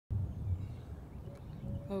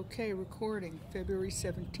Okay, recording February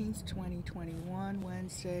 17th, 2021,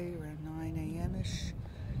 Wednesday around 9 a.m.-ish.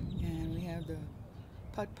 And we have the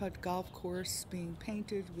Putt golf course being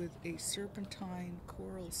painted with a serpentine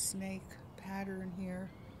coral snake pattern here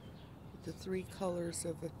with the three colors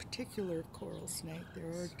of a particular coral snake. There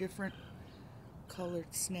are different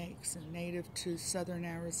colored snakes and native to southern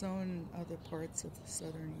Arizona and other parts of the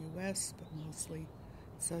southern U.S., but mostly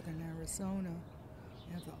southern Arizona.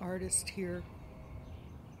 We have the artist here.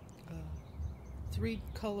 Three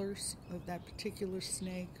colors of that particular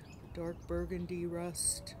snake: the dark burgundy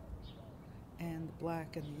rust and the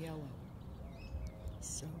black and the yellow.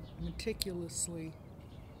 So meticulously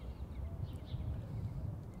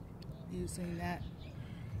using that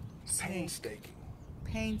snake.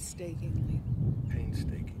 Painstakingly.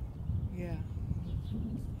 Yeah.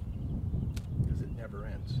 Because it never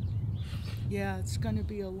ends. Yeah, it's going to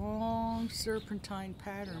be a long serpentine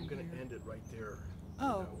pattern. I'm going to here. end it right there.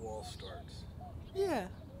 Oh. Where that wall starts. Yeah,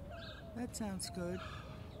 that sounds good.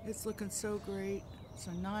 It's looking so great. It's a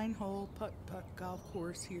 9-hole putt golf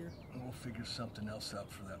course here. And we'll figure something else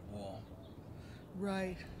out for that wall.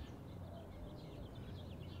 Right.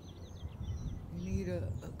 You need a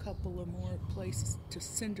couple of more places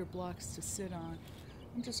cinder blocks to sit on.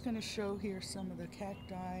 I'm just going to show here some of the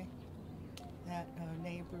cacti that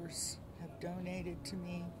neighbors have donated to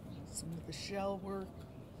me. Some of the shell work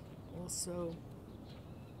also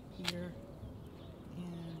here.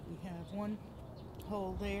 And we have one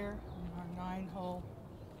hole there in our 9-hole,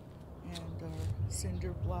 and our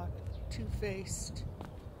cinder block two-faced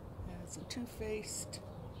has a two-faced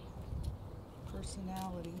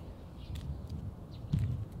personality.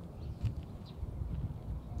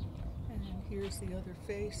 And here's the other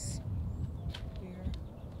face here.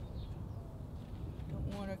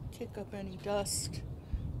 Don't want to kick up any dust,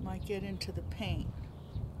 might get into the paint.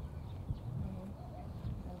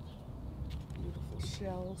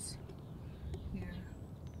 Shells here,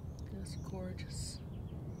 just gorgeous,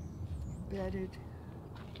 bedded,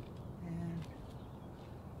 and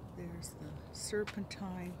there's the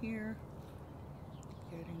serpentine here,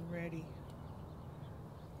 getting ready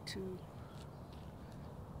to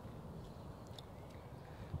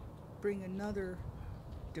bring another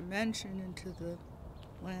dimension into the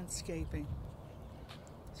landscaping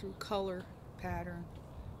through color, pattern,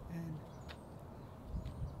 and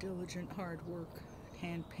diligent hard work.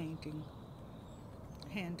 Hand painting,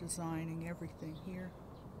 hand designing, everything here.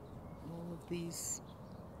 All of these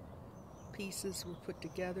pieces were put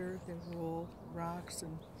together. They were all rocks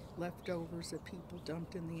and leftovers that people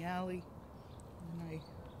dumped in the alley. And I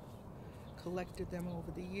collected them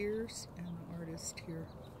over the years, and the artist here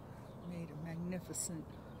made a magnificent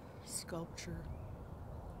sculpture,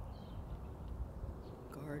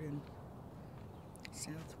 garden,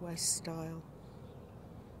 Southwest style.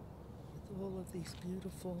 All of these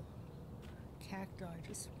beautiful cacti,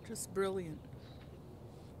 just brilliant,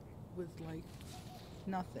 with like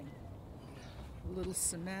nothing. A little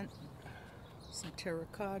cement, some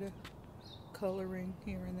terracotta coloring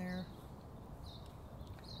here and there.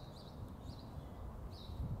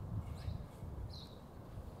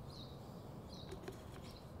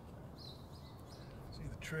 See,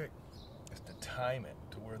 the trick is to time it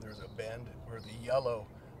to where there's a bend where the yellow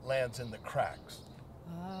lands in the cracks.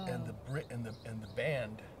 Oh. And the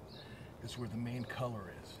band is where the main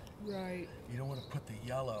color is. Right. You don't want to put the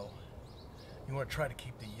yellow. You want to try to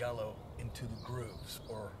keep the yellow into the grooves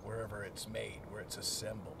or wherever it's made, where it's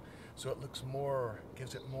assembled, so it looks more,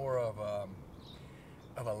 gives it more of a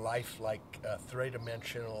lifelike,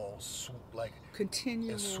 three-dimensional, like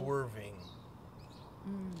continual, swerving.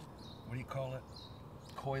 What do you call it?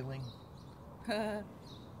 Coiling.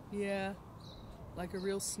 Yeah. Like a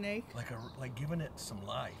real snake? Like giving it some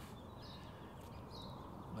life.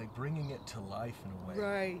 Like bringing it to life in a way.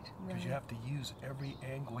 Right. Because you have to use every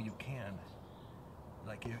angle you can.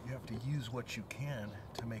 Like you have to use what you can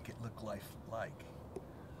to make it look lifelike.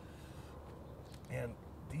 And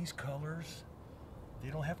these colors, they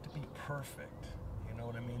don't have to be perfect. You know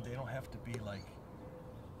what I mean? They don't have to be like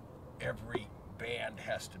every band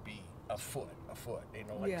has to be a foot. You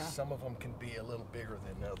know, like some of them can be a little bigger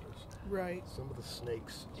than others. Right. Some of the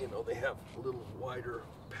snakes, you know, they have a little wider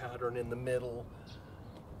pattern in the middle,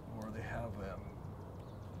 or they have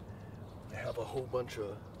a whole bunch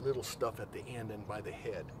of little stuff at the end and by the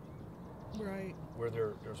head. Right. Where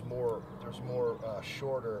there's more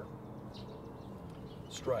shorter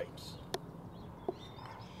stripes.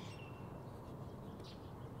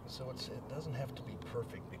 So it doesn't have to be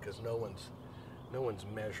perfect because no one's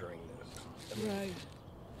measuring this. I mean, right.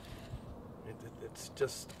 It's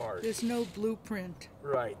just art. There's no blueprint.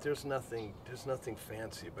 Right. There's nothing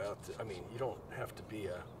fancy about it. I mean, you don't have to be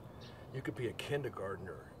you could be a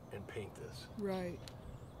kindergartner and paint this. Right.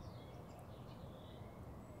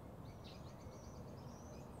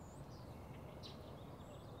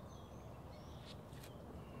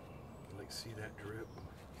 Like, see that drip?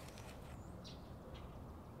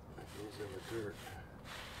 That goes in the dirt.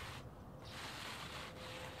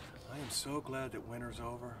 I am so glad that winter's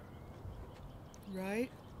over.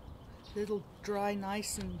 Right? It'll dry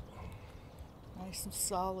nice and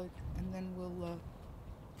solid, and then we'll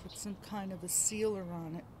put some kind of a sealer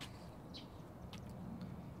on it.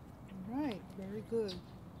 All right, very good,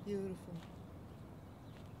 beautiful.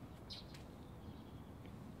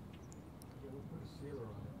 Yeah, we'll put a sealer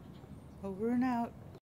on it. Over and out.